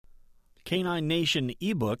Canine Nation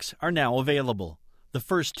ebooks are now available. The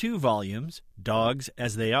first 2 volumes, Dogs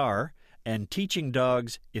as They Are and Teaching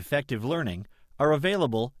Dogs Effective Learning, are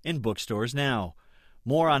available in bookstores now.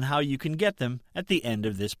 More on how you can get them at the end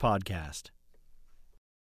of this podcast.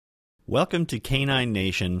 Welcome to Canine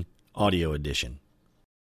Nation Audio Edition.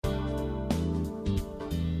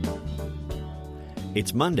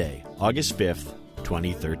 It's Monday, August 5th,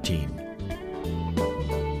 2013.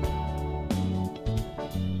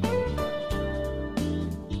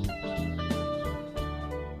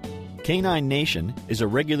 Canine Nation is a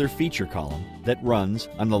regular feature column that runs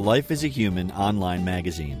on the Life as a Human online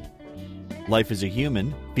magazine. Life as a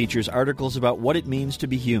Human features articles about what it means to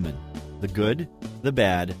be human, the good, the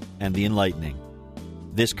bad, and the enlightening.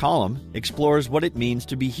 This column explores what it means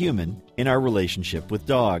to be human in our relationship with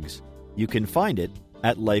dogs. You can find it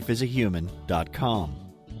at lifeasahuman.com.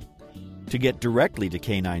 To get directly to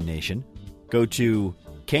Canine Nation, go to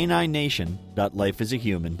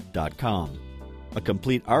caninenation.lifeasahuman.com. A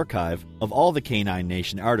complete archive of all the Canine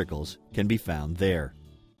Nation articles can be found there.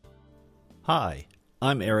 Hi,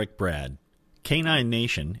 I'm Eric Brad. Canine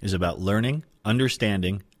Nation is about learning,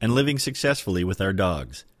 understanding, and living successfully with our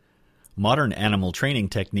dogs. Modern animal training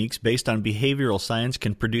techniques based on behavioral science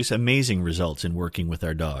can produce amazing results in working with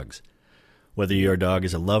our dogs. Whether your dog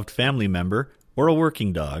is a loved family member or a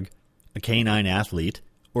working dog, a canine athlete,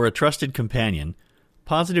 or a trusted companion,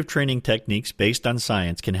 positive training techniques based on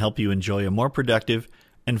science can help you enjoy a more productive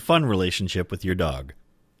and fun relationship with your dog.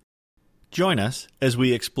 Join us as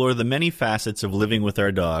we explore the many facets of living with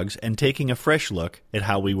our dogs and taking a fresh look at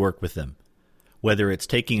how we work with them. Whether it's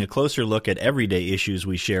taking a closer look at everyday issues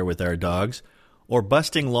we share with our dogs or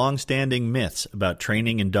busting long-standing myths about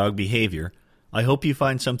training and dog behavior, I hope you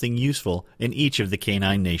find something useful in each of the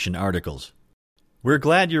Canine Nation articles. We're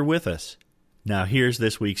glad you're with us. Now here's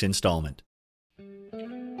this week's installment.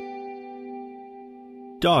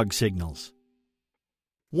 Dog signals.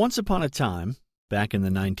 Once upon a time, back in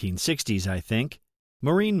the 1960s I think,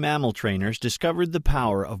 marine mammal trainers discovered the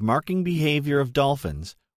power of marking behavior of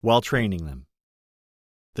dolphins while training them.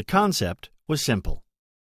 The concept was simple.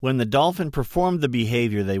 When the dolphin performed the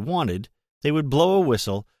behavior they wanted, they would blow a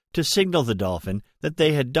whistle to signal the dolphin that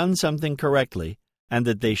they had done something correctly and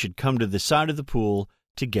that they should come to the side of the pool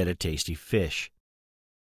to get a tasty fish.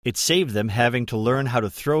 It saved them having to learn how to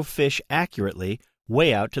throw fish accurately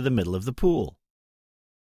way out to the middle of the pool.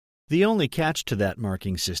 The only catch to that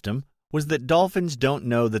marking system was that dolphins don't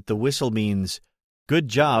know that the whistle means, "Good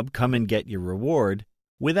job, come and get your reward,"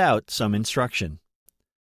 without some instruction.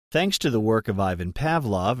 Thanks to the work of Ivan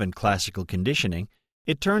Pavlov and classical conditioning,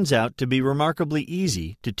 it turns out to be remarkably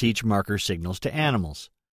easy to teach marker signals to animals.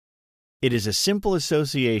 It is a simple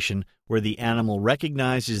association where the animal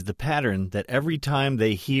recognizes the pattern that every time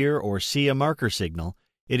they hear or see a marker signal,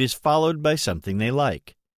 it is followed by something they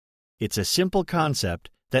like. It's a simple concept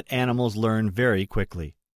that animals learn very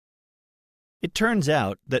quickly. It turns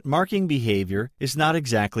out that marking behavior is not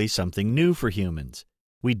exactly something new for humans.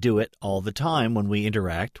 We do it all the time when we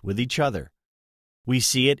interact with each other. We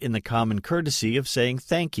see it in the common courtesy of saying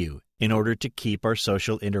thank you in order to keep our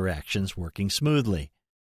social interactions working smoothly.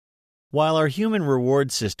 While our human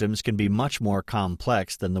reward systems can be much more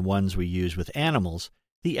complex than the ones we use with animals,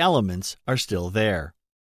 the elements are still there.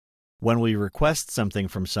 When we request something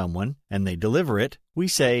from someone and they deliver it, we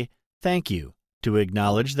say, "Thank you," to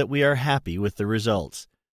acknowledge that we are happy with the results.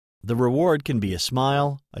 The reward can be a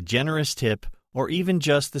smile, a generous tip, or even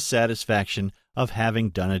just the satisfaction of having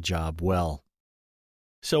done a job well.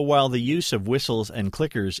 So while the use of whistles and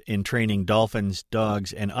clickers in training dolphins,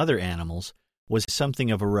 dogs, and other animals was something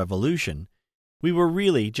of a revolution, we were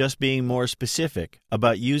really just being more specific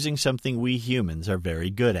about using something we humans are very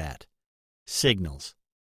good at: signals.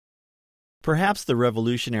 Perhaps the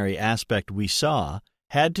revolutionary aspect we saw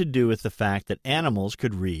had to do with the fact that animals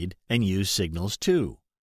could read and use signals too.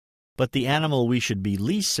 But the animal we should be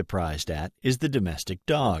least surprised at is the domestic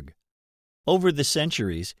dog. Over the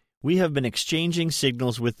centuries, we have been exchanging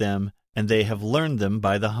signals with them, and they have learned them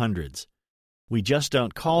by the hundreds. We just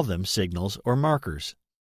don't call them signals or markers.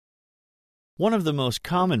 One of the most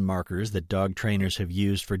common markers that dog trainers have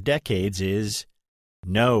used for decades is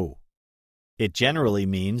no. It generally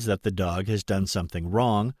means that the dog has done something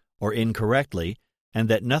wrong or incorrectly and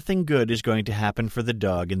that nothing good is going to happen for the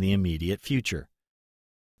dog in the immediate future.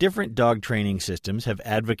 Different dog training systems have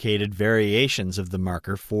advocated variations of the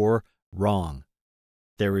marker for wrong.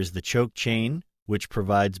 There is the choke chain, which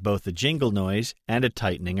provides both a jingle noise and a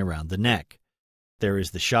tightening around the neck. There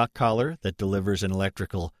is the shock collar that delivers an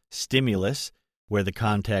electrical stimulus where the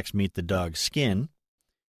contacts meet the dog's skin.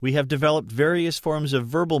 We have developed various forms of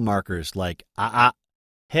verbal markers like ah-ah,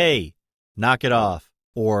 hey, knock it off,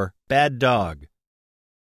 or bad dog.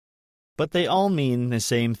 But they all mean the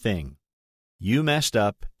same thing. You messed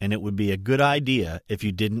up, and it would be a good idea if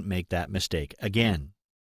you didn't make that mistake again.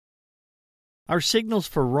 Our signals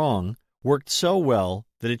for wrong worked so well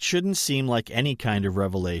that it shouldn't seem like any kind of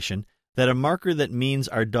revelation that a marker that means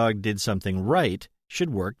our dog did something right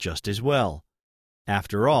should work just as well.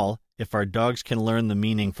 After all, if our dogs can learn the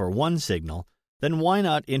meaning for one signal, then why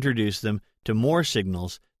not introduce them to more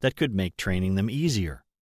signals that could make training them easier?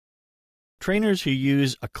 Trainers who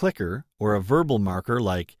use a clicker or a verbal marker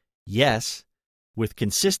like yes with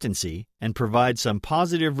consistency and provide some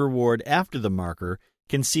positive reward after the marker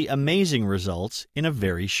can see amazing results in a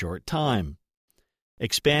very short time.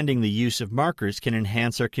 Expanding the use of markers can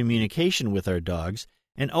enhance our communication with our dogs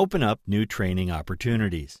and open up new training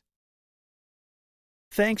opportunities.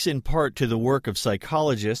 Thanks in part to the work of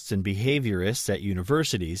psychologists and behaviorists at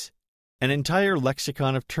universities, an entire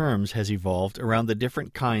lexicon of terms has evolved around the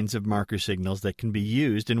different kinds of marker signals that can be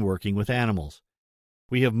used in working with animals.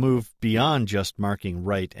 We have moved beyond just marking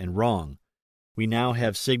right and wrong. We now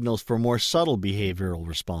have signals for more subtle behavioral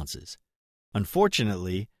responses.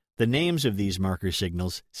 Unfortunately, the names of these marker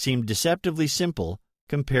signals seem deceptively simple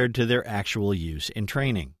compared to their actual use in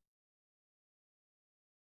training.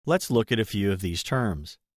 Let's look at a few of these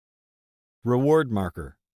terms. Reward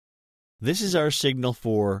marker. This is our signal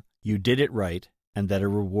for you did it right and that a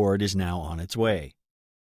reward is now on its way.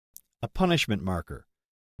 A punishment marker.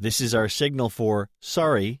 This is our signal for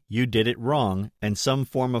sorry, you did it wrong and some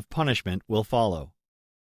form of punishment will follow.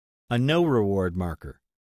 A no reward marker.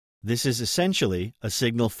 This is essentially a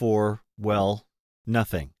signal for, well,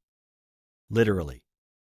 nothing. Literally.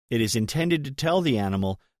 It is intended to tell the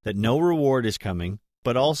animal that no reward is coming,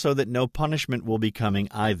 but also that no punishment will be coming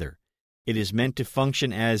either. It is meant to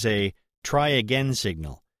function as a try again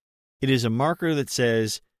signal. It is a marker that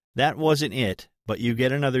says, that wasn't it, but you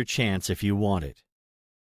get another chance if you want it.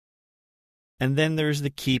 And then there's the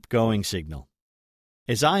keep going signal.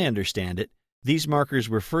 As I understand it, these markers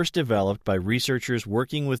were first developed by researchers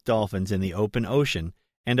working with dolphins in the open ocean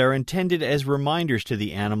and are intended as reminders to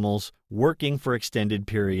the animals working for extended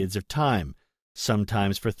periods of time,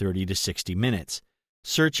 sometimes for 30 to 60 minutes,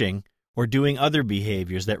 searching or doing other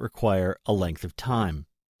behaviors that require a length of time.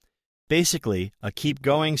 Basically, a keep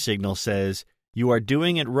going signal says, you are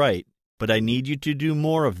doing it right, but I need you to do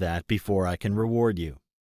more of that before I can reward you.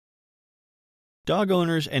 Dog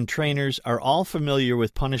owners and trainers are all familiar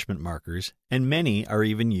with punishment markers, and many are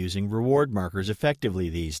even using reward markers effectively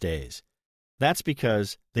these days. That's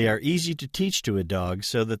because they are easy to teach to a dog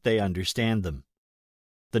so that they understand them.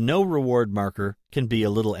 The no reward marker can be a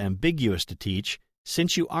little ambiguous to teach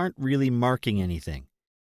since you aren't really marking anything.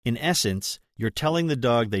 In essence, you're telling the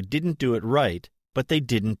dog they didn't do it right, but they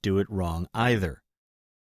didn't do it wrong either.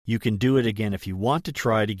 You can do it again if you want to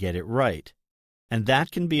try to get it right, and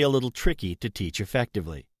that can be a little tricky to teach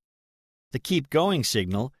effectively. The keep going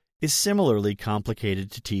signal is similarly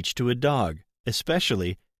complicated to teach to a dog,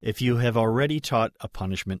 especially if you have already taught a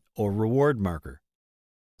punishment or reward marker.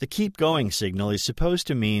 The keep going signal is supposed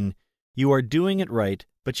to mean you are doing it right,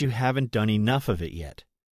 but you haven't done enough of it yet.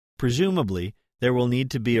 Presumably, there will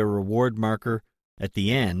need to be a reward marker at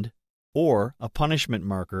the end or a punishment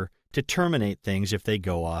marker to terminate things if they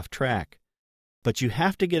go off track. But you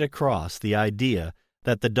have to get across the idea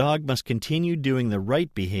that the dog must continue doing the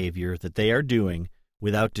right behavior that they are doing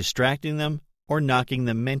without distracting them or knocking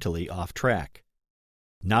them mentally off track.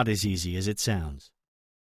 Not as easy as it sounds.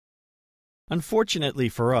 Unfortunately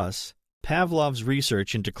for us, Pavlov's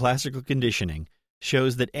research into classical conditioning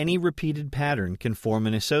shows that any repeated pattern can form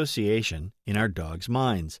an association in our dogs'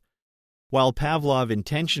 minds. While Pavlov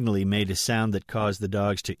intentionally made a sound that caused the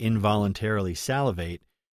dogs to involuntarily salivate,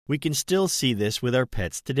 we can still see this with our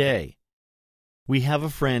pets today. We have a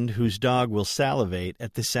friend whose dog will salivate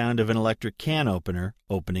at the sound of an electric can opener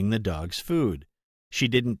opening the dog's food. She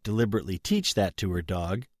didn't deliberately teach that to her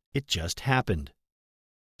dog, it just happened.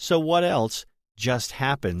 So what else just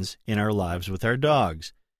happens in our lives with our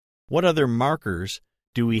dogs? What other markers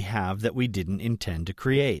do we have that we didn't intend to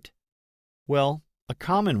create? Well, a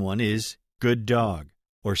common one is good dog,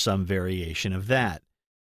 or some variation of that.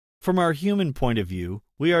 From our human point of view,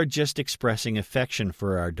 we are just expressing affection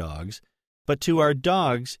for our dogs, but to our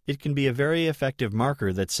dogs, it can be a very effective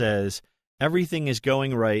marker that says, everything is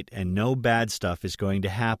going right and no bad stuff is going to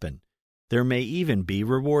happen. There may even be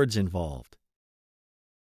rewards involved.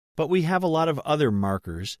 But we have a lot of other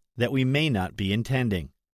markers that we may not be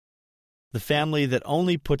intending. The family that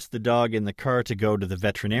only puts the dog in the car to go to the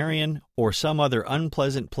veterinarian or some other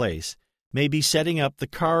unpleasant place may be setting up the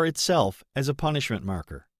car itself as a punishment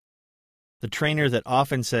marker. The trainer that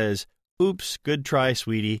often says, "Oops, good try,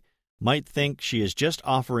 sweetie," might think she is just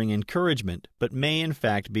offering encouragement, but may in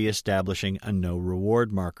fact be establishing a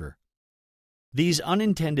no-reward marker. These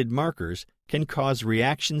unintended markers can cause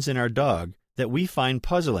reactions in our dog that we find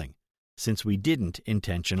puzzling, since we didn't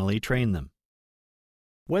intentionally train them.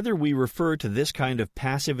 Whether we refer to this kind of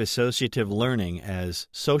passive associative learning as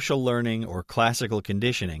social learning or classical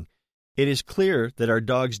conditioning, it is clear that our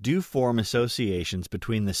dogs do form associations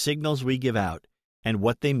between the signals we give out and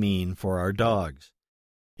what they mean for our dogs.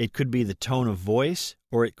 It could be the tone of voice,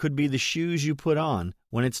 or it could be the shoes you put on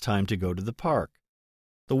when it's time to go to the park.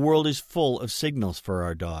 The world is full of signals for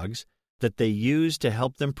our dogs that they use to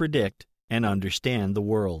help them predict and understand the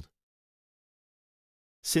world.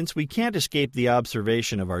 Since we can't escape the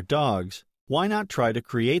observation of our dogs, why not try to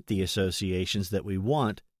create the associations that we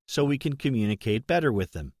want so we can communicate better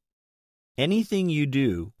with them? Anything you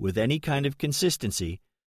do with any kind of consistency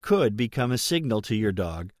could become a signal to your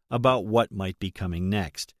dog about what might be coming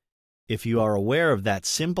next. If you are aware of that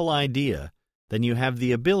simple idea, then you have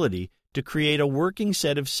the ability to create a working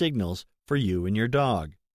set of signals for you and your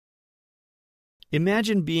dog.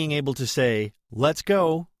 Imagine being able to say, "Let's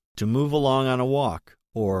go," to move along on a walk,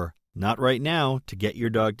 or "Not right now," to get your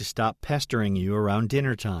dog to stop pestering you around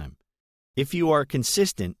dinner time. If you are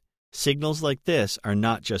consistent, signals like this are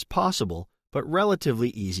not just possible, but relatively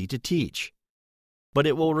easy to teach. But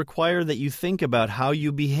it will require that you think about how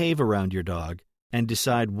you behave around your dog and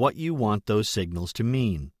decide what you want those signals to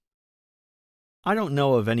mean. I don't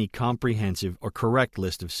know of any comprehensive or correct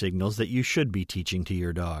list of signals that you should be teaching to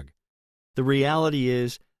your dog. The reality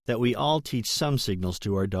is that we all teach some signals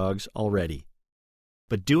to our dogs already.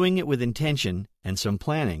 But doing it with intention and some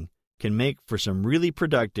planning can make for some really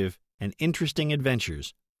productive and interesting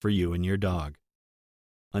adventures for you and your dog.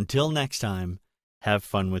 Until next time, have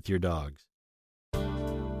fun with your dogs.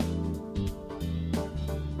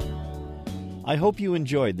 I hope you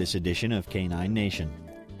enjoyed this edition of Canine Nation.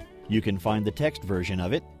 You can find the text version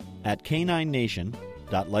of it at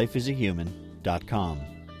caninenation.lifeasahuman.com.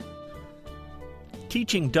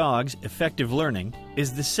 Teaching Dogs Effective Learning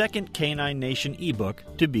is the second Canine Nation ebook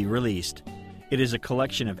to be released. It is a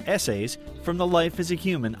collection of essays from the Life as a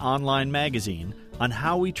Human online magazine on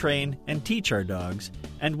how we train and teach our dogs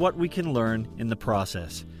and what we can learn in the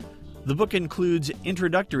process. The book includes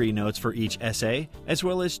introductory notes for each essay, as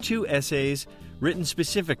well as 2 essays written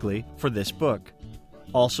specifically for this book.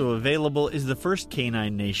 Also available is the first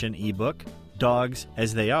Canine Nation ebook, Dogs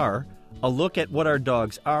as They Are, a look at what our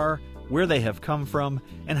dogs are, where they have come from,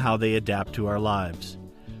 and how they adapt to our lives.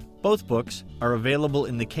 Both books are available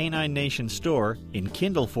in the Canine Nation store in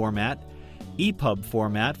Kindle format, EPUB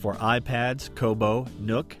format for iPads, Kobo,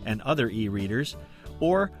 Nook, and other e-readers,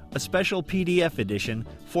 or a special PDF edition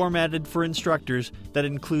formatted for instructors that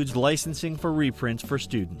includes licensing for reprints for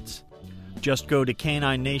students. Just go to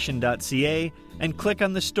caninenation.ca and click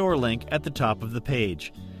on the store link at the top of the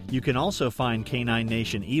page. You can also find Canine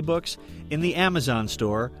Nation ebooks in the Amazon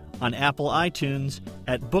store, on Apple iTunes,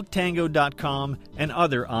 at booktango.com, and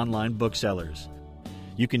other online booksellers.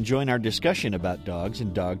 You can join our discussion about dogs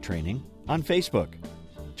and dog training on Facebook.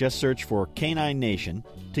 Just search for Canine Nation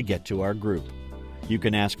to get to our group. You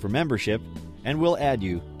can ask for membership, and we'll add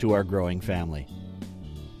you to our growing family.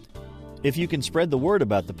 If you can spread the word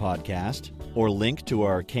about the podcast or link to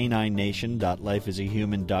our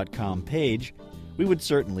caninenation.lifeasahuman.com page, we would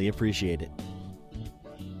certainly appreciate it.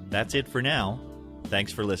 That's it for now.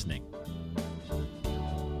 Thanks for listening.